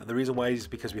 and the reason why is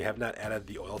because we have not added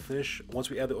the oil finish. Once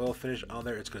we add the oil finish on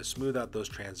there, it's going to smooth out those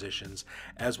transitions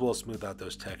as well as smooth out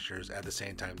those textures, at the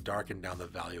same time darken down the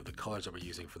value of the colors that we're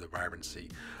using for the vibrancy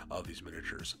of these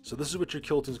miniatures. So this is what your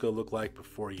kill team is going to look like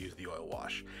before you use the oil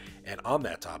wash. And on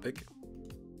that topic,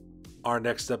 our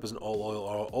next step is an all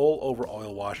over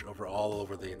oil wash all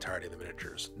over the entirety of the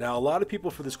miniatures. Now, a lot of people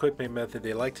for this quick paint method,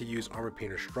 they like to use Armor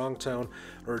Painter Strong Tone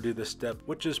or do this step,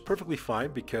 which is perfectly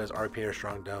fine because Armor Painter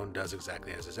Strong Tone does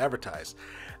exactly as is advertised.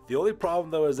 The only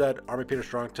problem though is that Armor Painter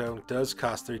Strong Tone does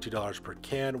cost $32 per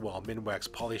can, while Minwax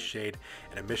Poly Shade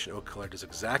and Emission Oak Color does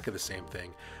exactly the same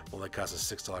thing, only costs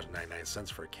us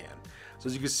 $6.99 for a can. So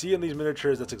as you can see in these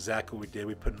miniatures, that's exactly what we did.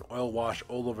 We put an oil wash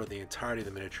all over the entirety of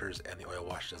the miniatures, and the oil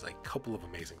wash does a couple of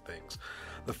amazing things.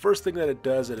 The first thing that it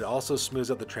does is it also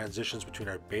smooths out the transitions between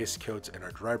our base coats and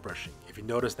our dry brushing. If you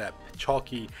notice, that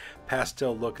chalky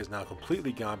pastel look is now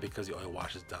completely gone because the oil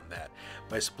wash has done that.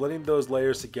 By splitting those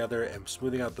layers together and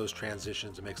smoothing out those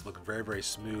transitions, it makes it look very, very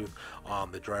smooth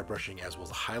on the dry brushing as well as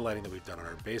the highlighting that we've done on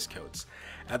our base coats.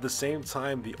 At the same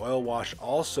time, the oil wash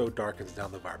also darkens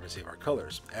down the vibrancy of our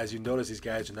colors. As you notice, these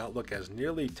guys do not look as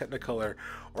nearly Technicolor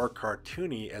or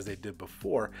cartoony as they did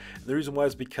before. And the reason why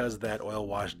is because that oil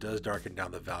wash does darken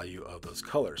down the value of those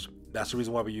colors. That's the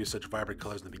reason why we use such vibrant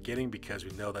colors in the beginning, because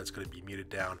we know that's going to be muted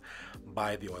down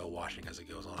by the oil washing as it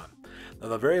goes on. Now,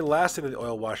 the very last thing that the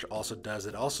oil wash also does,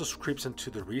 it also creeps into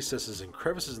the recesses and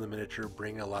crevices in the miniature,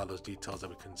 bringing a lot of those details that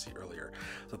we couldn't see earlier.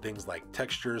 So things like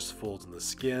textures, folds in the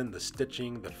skin, the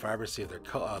stitching, the vibrancy of their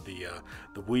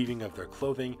the weaving of their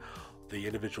clothing, the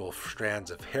individual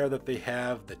strands of hair that they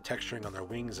have, the texturing on their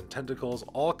wings and tentacles,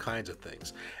 all kinds of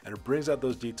things. And it brings out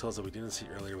those details that we didn't see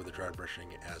earlier with the dry brushing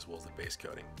as well as the base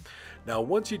coating. Now,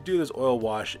 once you do this oil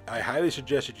wash, I highly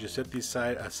suggest that you set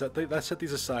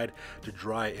these aside to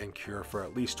dry and cure for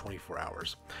at least 24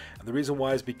 hours. And the reason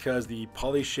why is because the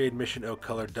Poly Shade Mission Oak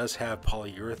color does have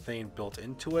polyurethane built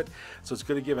into it, so it's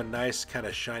going to give a nice kind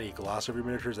of shiny gloss over your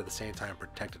miniatures, at the same time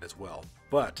protect it as well.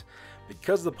 But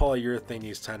because the polyurethane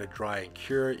needs time to dry and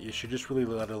cure, you should just really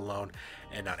let it alone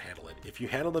and not handle it. If you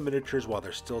handle the miniatures while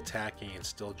they're still tacky and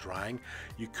still drying,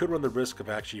 you could run the risk of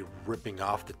actually ripping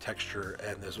off the texture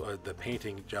and the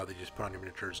painting job that you just put on your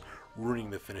miniatures, ruining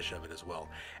the finish of it as well.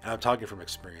 And I'm talking from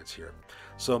experience here.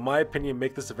 So in my opinion,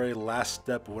 make this the very last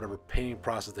step of whatever painting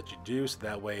process that you do, so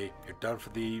that way you're done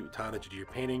for the time that you do your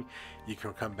painting. You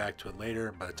can come back to it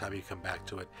later. By the time you come back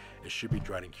to it, it should be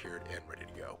dried and cured and ready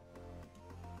to go.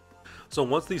 So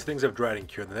once these things have dried and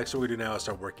cured, the next thing we do now is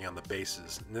start working on the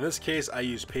bases. And in this case, I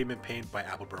use Pavement Paint by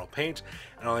Apple Barrel Paint,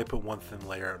 and I only put one thin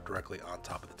layer directly on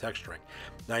top of the texturing.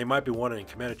 Now you might be wondering,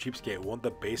 Commander Cheapskate, won't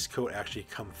the base coat actually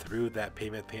come through that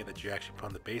pavement paint that you actually put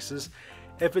on the bases?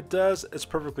 If it does, it's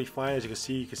perfectly fine. As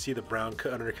you can see the brown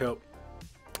undercoat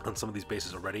on some of these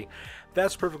bases already.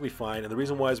 That's perfectly fine, and the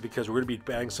reason why is because we're going to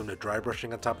be adding some dry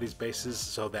brushing on top of these bases,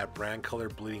 so that brand color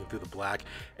bleeding through the black,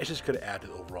 it's just going to add to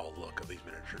the overall look of these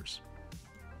miniatures.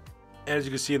 And as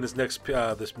you can see in this next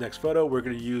photo, we're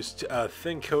going to use a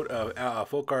thin coat of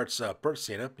Folk Arts Burnt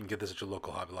Sienna. You can get this at your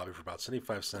local Hobby Lobby for about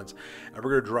 75 cents. And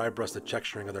we're going to dry brush the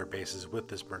texturing of their bases with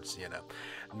this Burnt Sienna.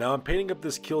 Now I'm painting up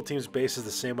this kill team's bases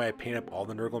the same way I paint up all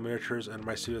the Nurgle miniatures in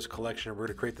my Studios collection. We're going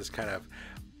to create this kind of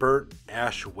burnt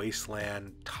ash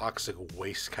wasteland, toxic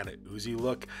waste kind of oozy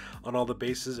look on all the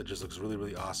bases. It just looks really,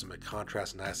 really awesome. It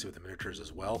contrasts nicely with the miniatures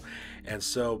as well. And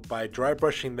so by dry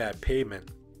brushing that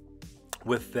pavement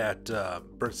with that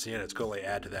burnt sienna, it's going to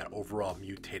add to that overall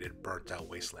mutated, burnt out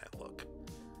wasteland look.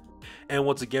 And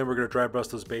once again, we're going to dry brush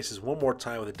those bases one more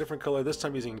time with a different color, this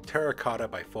time using Terracotta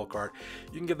by Folk Art.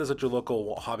 You can get this at your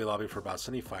local Hobby Lobby for about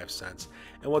 75 cents.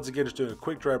 And once again, just doing a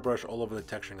quick dry brush all over the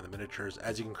texturing of the miniatures.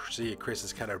 As you can see, it creates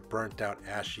this kind of burnt out,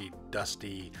 ashy,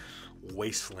 dusty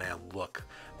wasteland look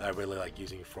that I really like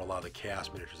using for a lot of the Chaos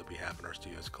miniatures that we have in our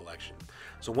Studios collection.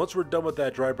 So once we're done with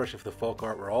that dry brushing for the Folk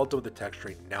Art, we're all done with the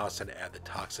texturing. Now it's time to add the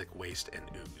toxic waste and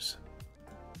ooze.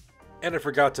 And I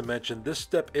forgot to mention, this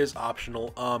step is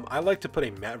optional. I like to put a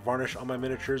matte varnish on my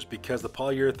miniatures because the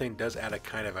polyurethane does add a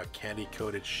kind of a candy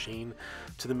coated sheen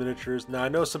to the miniatures. Now I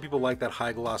know some people like that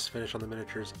high gloss finish on the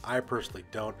miniatures. I personally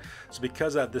don't. So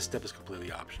because of that, this step is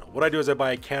completely optional. What I do is I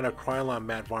buy a can of Krylon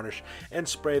matte varnish and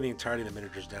spray the entirety of the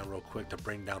miniatures down real quick to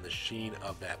bring down the sheen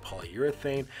of that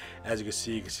polyurethane. As you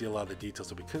can see a lot of the details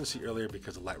that we couldn't see earlier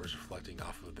because the light was reflecting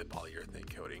off of the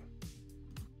polyurethane coating.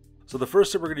 So the first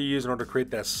step we're going to use in order to create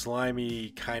that slimy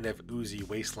kind of oozy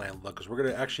wasteland look is we're going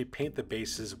to actually paint the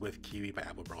bases with Kiwi by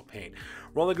Apple Barrel Paint.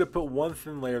 We're only going to put one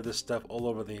thin layer of this stuff all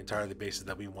over the entire of the bases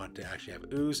that we want to actually have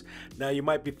ooze. Now you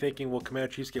might be thinking, well,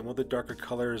 Commander Cheapskate, will the darker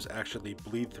colors actually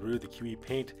bleed through the Kiwi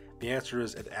paint? The answer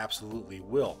is it absolutely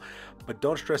will. But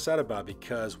don't stress out about it,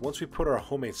 because once we put our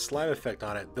homemade slime effect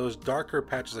on it, those darker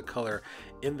patches of color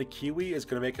in the Kiwi is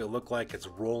going to make it look like it's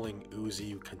rolling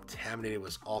oozy, contaminated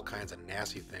with all kinds of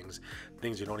nasty things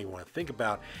you don't even want to think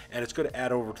about, and it's going to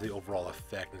add over to the overall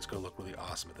effect, and it's going to look really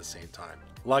awesome at the same time.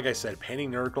 Like I said,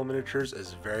 painting Nurgle miniatures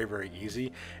is very, very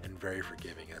easy and very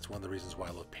forgiving. That's one of the reasons why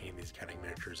I love painting these kind of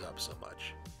miniatures up so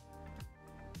much.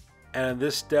 And in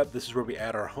this step, this is where we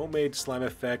add our homemade slime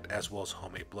effect as well as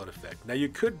homemade blood effect. Now you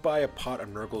could buy a pot of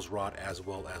Nurgle's Rot as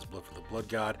well as Blood for the Blood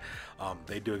God.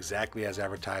 They do exactly as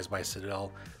advertised by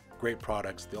Citadel. Great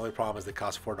products. The only problem is they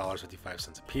cost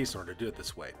 $4.55 a piece in order to do it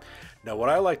this way. Now what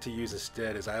I like to use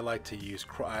instead is I like to use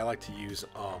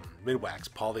Midwax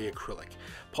polyacrylic.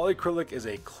 Polyacrylic is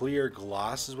a clear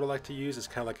gloss is what I like to use. It's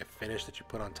kind of like a finish that you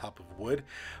put on top of wood,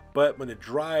 but when it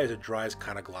dries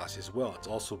kind of glossy as well. It's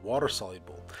also water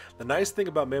soluble. The nice thing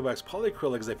about Midwax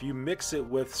polyacrylic is that if you mix it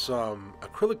with some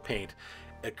acrylic paint,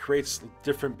 it creates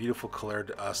different beautiful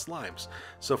colored slimes.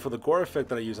 So for the gore effect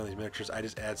that I use on these miniatures, I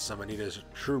just add some Anita's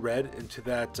True Red into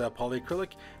that polyacrylic,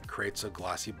 creates a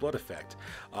glossy blood effect.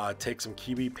 Take some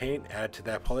Kiwi paint, add it to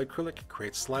that polyacrylic,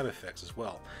 creates slime effects as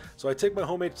well. So I take my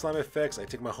homemade slime effects, I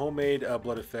take my homemade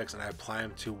blood effects, and I apply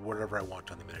them to whatever I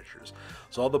want on the miniatures.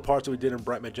 So all the parts that we did in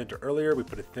bright magenta earlier, we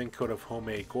put a thin coat of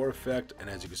homemade gore effect, and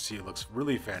as you can see, it looks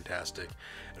really fantastic.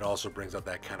 It also brings out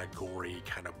that kind of gory,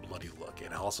 kind of bloody look,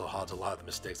 and it also hides a lot of the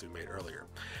mistakes that we made earlier.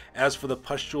 As for the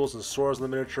pustules and sores in the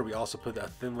miniature, we also put a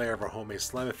thin layer of our homemade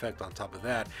slime effect on top of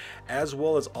that, as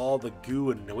well as all the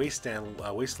goo and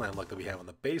wasteland look that we have on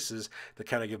the bases to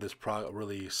kind of give this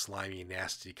really slimy,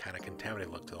 nasty, kind of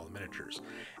contaminated look to all the miniatures.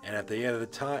 And at the end of the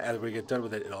time, after we get done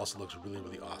with it, it also looks really,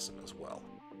 really awesome as well.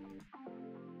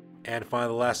 And finally,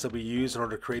 the last step we use in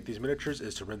order to create these miniatures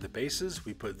is to rim the bases.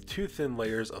 We put 2 thin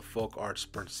layers of Folk Arts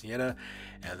Burnt Sienna,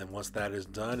 and then once that is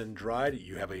done and dried,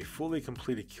 you have a fully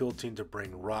completed kill team to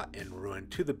bring rot and ruin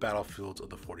to the battlefields of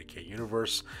the 40k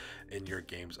universe in your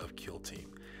games of Kill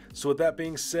Team. So with that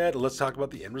being said, let's talk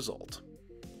about the end result.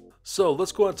 So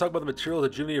let's go on and talk about the material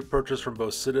that you need to purchase from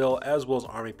both Citadel as well as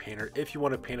Army Painter if you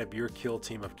want to paint up your kill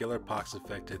team of Gellerpox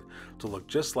Infected to look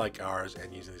just like ours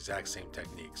and using the exact same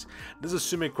techniques. This is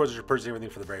assuming, of course, that you're purchasing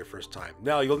everything for the very first time.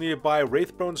 Now you'll need to buy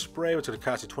Wraithbone Spray, which is going to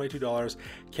cost you $22,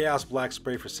 Chaos Black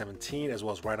Spray for $17, as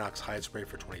well as Rhinox Hide Spray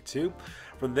for $22.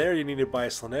 From there, you need to buy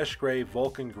Slanesh Gray,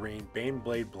 Vulcan Green,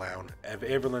 Baneblade Brown,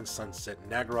 Everland Sunset,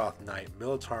 Nagaroth Night,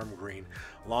 Militarm Green,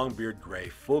 Longbeard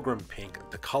Gray, Fulgrim Pink,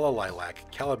 Dakala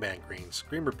Lilac, Caliban Green,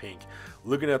 Screamer Pink,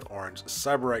 Luganeth Orange,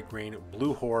 Cyberite Green,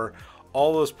 Blue Horror.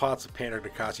 All those pots of paint are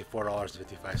going to cost you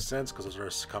 $4.55 because those are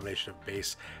a combination of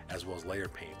base as well as layer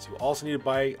paints. You also need to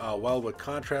buy Wildwood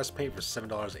Contrast Paint for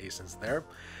 $7.08 there.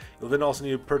 You'll then also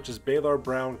need to purchase Balar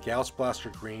Brown, Gauss Blaster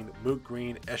Green, Moot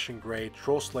Green, Eshin Gray,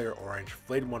 Troll Slayer Orange,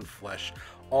 Flayed One Flesh,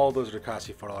 All those are going to cost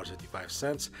you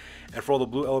 $4.55. And for all the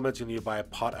blue elements, you'll need to buy a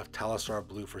pot of Talisar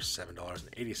Blue for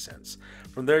 $7.80.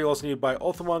 From there, you'll also need to buy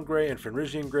Ultramon Gray and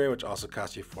Fenrisian Gray, which also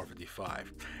cost you $4.55.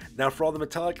 Now, for all the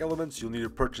metallic elements, you'll need to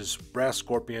purchase Brass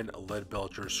Scorpion, Lead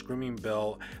Belcher, Screaming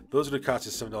Bell. Those are going to cost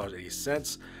you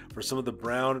 $7.80. For some of the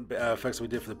brown effects we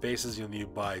did for the bases, you'll need to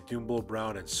buy Doombull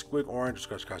Brown and Squig Orange, which is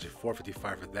going to cost you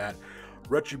 $4.55 for that.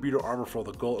 Retributor Armor for all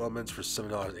the gold elements for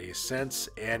 $7.80,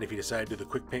 and if you decide to do the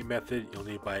quick paint method, you'll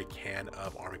need to buy a can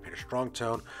of Army Painter Strong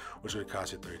Tone, which is going to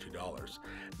cost you $32.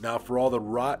 Now, for all the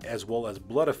rot as well as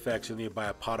blood effects, you'll need to buy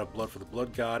a pot of blood for the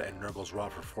Blood God and Nurgle's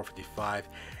Rot for $4.55.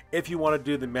 If you want to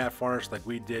do the matte varnish like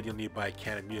we did, you'll need to buy a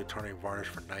can of Muted Tarnished Varnish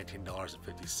for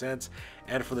 $19.50,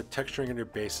 and for the texturing on your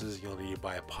bases, you'll need to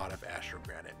buy a pot of Astro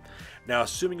Granite. Now,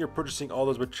 assuming you're purchasing all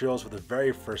those materials for the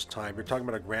very first time, you're talking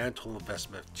about a grand total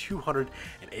investment of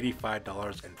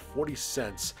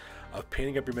 $285.40 of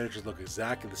painting up your miniatures look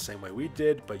exactly the same way we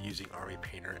did, but using Army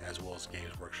Painter as well as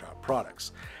Games Workshop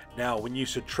products. Now, when you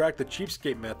subtract the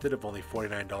cheapskate method of only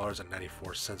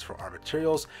 $49.94 for our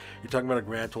materials, you're talking about a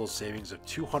grand total savings of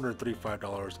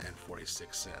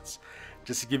 $235.46.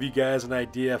 Just to give you guys an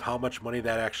idea of how much money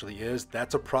that actually is,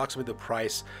 that's approximately the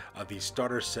price of the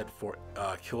starter set for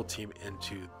Kill Team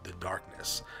Into the Dark.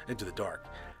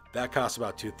 That costs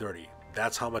about $230.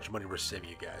 That's how much money we're saving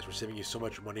you guys. We're saving you so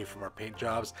much money from our paint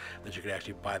jobs that you could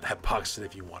actually buy that box set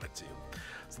if you wanted to.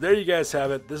 So there you guys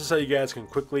have it. This is how you guys can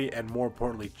quickly and more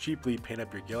importantly cheaply paint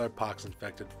up your Gellerpox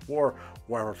Infected for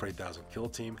Warhammer 40,000 Kill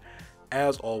Team.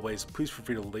 As always, please feel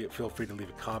free to leave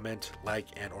a comment, like,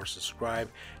 and or subscribe.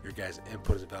 Your guys'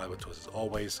 input is valuable to us as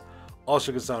always.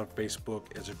 Also, check us out on Facebook,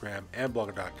 Instagram, and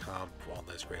blogger.com for all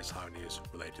the greatest hobby news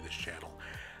related to this channel.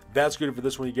 That's good for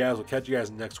this one, you guys. We'll catch you guys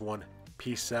in the next one.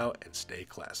 Peace out and stay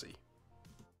classy.